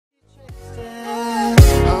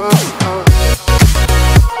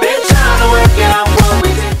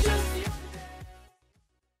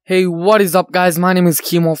Hey, what is up guys, my name is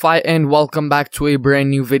KIMoFy and welcome back to a brand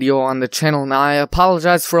new video on the channel. Now I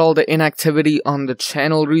apologize for all the inactivity on the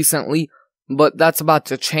channel recently, but that's about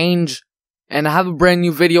to change. And I have a brand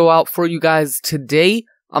new video out for you guys today.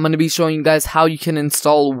 I'm going to be showing you guys how you can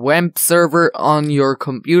install WAMP server on your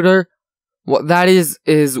computer. What that is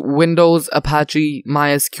Windows Apache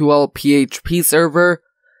MySQL PHP server.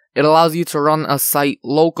 It allows you to run a site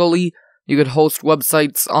locally. You could host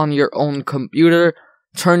websites on your own computer.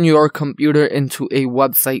 Turn your computer into a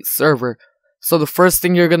website server. So the first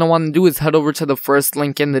thing you're going to want to do is head over to the first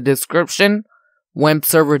link in the description,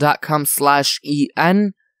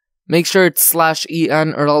 wampserver.com/en. Make sure it's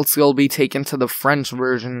 /en or else you'll be taken to the French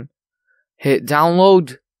version. Hit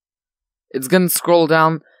download. It's going to scroll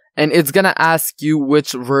down and it's going to ask you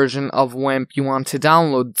which version of WAMP you want to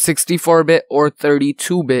download, 64-bit or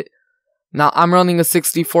 32-bit. Now I'm running a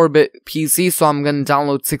 64-bit PC, so I'm going to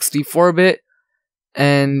download 64-bit.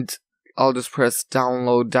 And I'll just press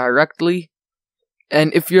download directly.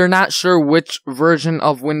 And if you're not sure which version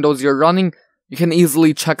of Windows you're running, you can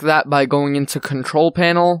easily check that by going into Control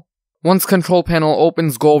Panel. Once Control Panel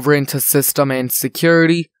opens, go over into System and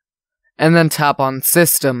Security, and then tap on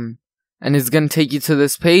System. And it's going to take you to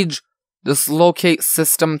this page. Just locate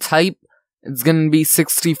system type. It's going to be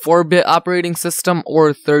 64-bit operating system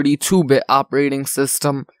or 32-bit operating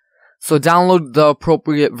system. So download the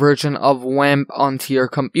appropriate version of WAMP onto your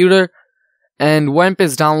computer. And WAMP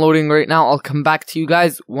is downloading right now. I'll come back to you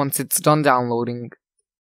guys once it's done downloading.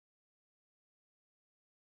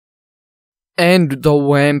 And the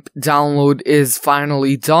WAMP download is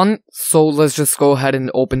finally done. So let's just go ahead and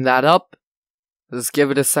open that up. Let's give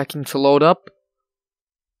it a second to load up.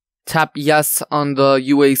 Tap yes on the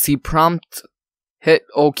UAC prompt. Hit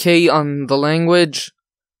OK on the language.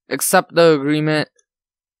 Accept the agreement.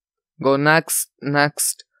 Go next.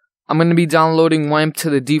 I'm going to be downloading WAMP to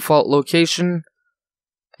the default location.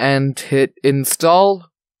 And hit install.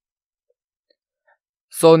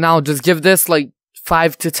 So now just give this like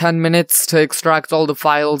 5 to 10 minutes to extract all the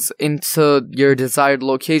files into your desired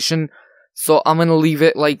location. So I'm going to leave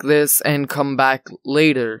it like this and come back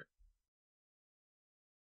later.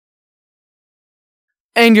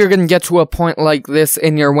 And you're going to get to a point like this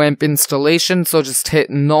in your WAMP installation, so just hit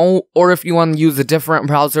no, or if you want to use a different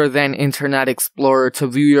browser than Internet Explorer to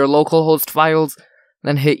view your localhost files,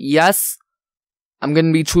 then hit yes. I'm going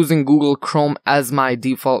to be choosing Google Chrome as my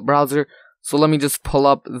default browser, so let me just pull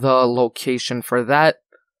up the location for that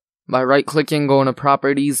by right-clicking, going to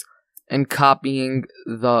Properties, and copying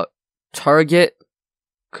the target,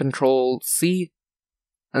 Control-C,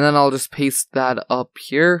 and then I'll just paste that up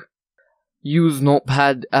here. Use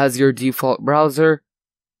Notepad as your default browser,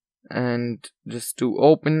 and just do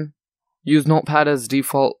open. Use Notepad as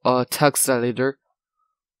default text editor.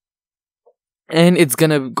 And it's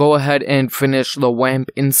gonna go ahead and finish the WAMP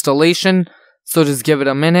installation, so just give it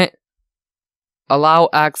a minute. Allow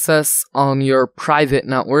access on your private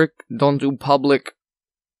network, don't do public,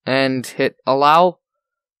 and hit allow.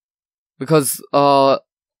 Because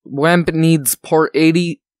WAMP needs port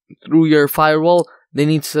 80 through your firewall. They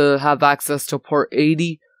need to have access to port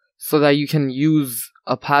 80 so that you can use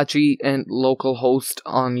Apache and localhost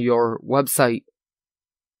on your website.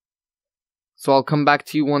 So I'll come back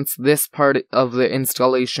to you once this part of the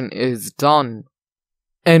installation is done.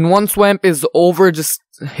 And once WAMP is over, just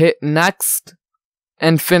hit next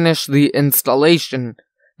and finish the installation.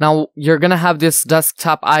 Now you're gonna have this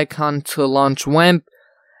desktop icon to launch WAMP.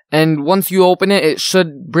 And once you open it, it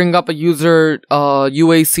should bring up a user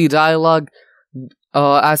UAC dialog.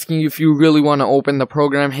 Asking you if you really want to open the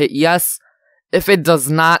program. Hit yes. If it does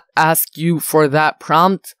not ask you for that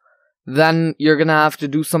prompt, then you're gonna have to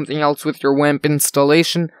do something else with your WAMP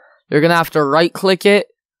installation. You're gonna have to right click it,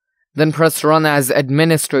 then press run as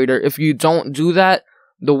administrator. If you don't do that,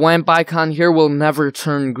 the WAMP icon here will never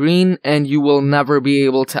turn green and you will never be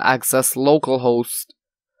able to access localhost.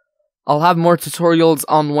 I'll have more tutorials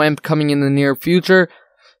on WAMP coming in the near future.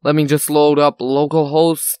 Let me just load up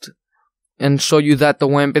localhost and show you that the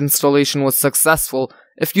WAMP installation was successful.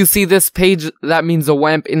 If you see this page, that means the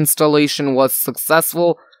WAMP installation was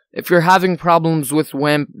successful. If you're having problems with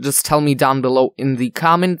WAMP, just tell me down below in the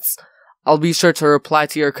comments. I'll be sure to reply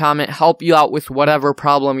to your comment, help you out with whatever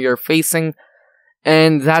problem you're facing.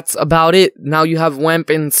 And that's about it. Now you have WAMP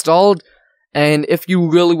installed. And if you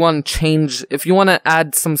really want to change, if you want to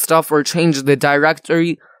add some stuff or change the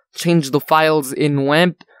directory, change the files in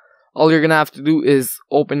WAMP, all you're going to have to do is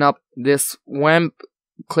open up this WAMP,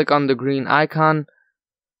 click on the green icon.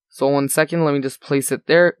 So 1 second, let me just place it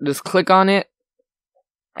there. Just click on it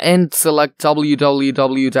and select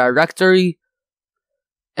www directory.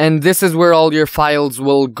 And this is where all your files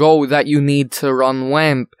will go that you need to run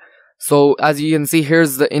WAMP. So as you can see,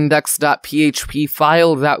 here's the index.php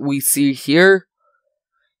file that we see here.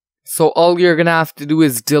 So all you're gonna have to do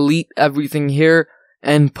is delete everything here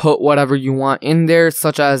and put whatever you want in there,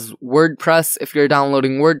 such as WordPress. If you're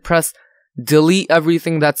downloading WordPress, delete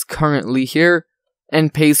everything that's currently here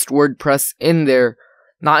and paste WordPress in there.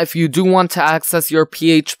 Now, if you do want to access your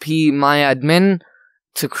phpMyAdmin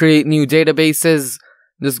to create new databases,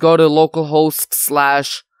 just go to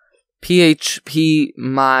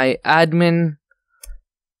localhost/phpMyAdmin.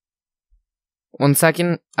 One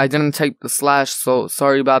second, I didn't type the slash, so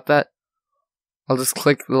sorry about that. I'll just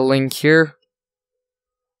click the link here.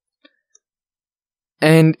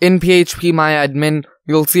 And in phpMyAdmin,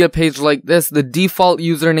 you'll see a page like this. The default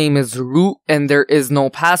username is root and there is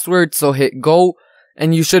no password, so hit go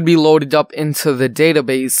and you should be loaded up into the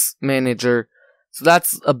database manager. So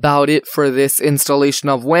that's about it for this installation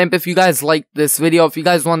of WAMP. If you guys liked this video, if you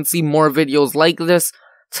guys want to see more videos like this,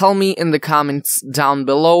 tell me in the comments down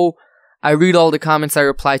below. I read all the comments, I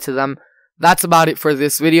reply to them. That's about it for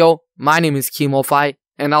this video. My name is KIMoFy,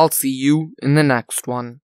 and I'll see you in the next one.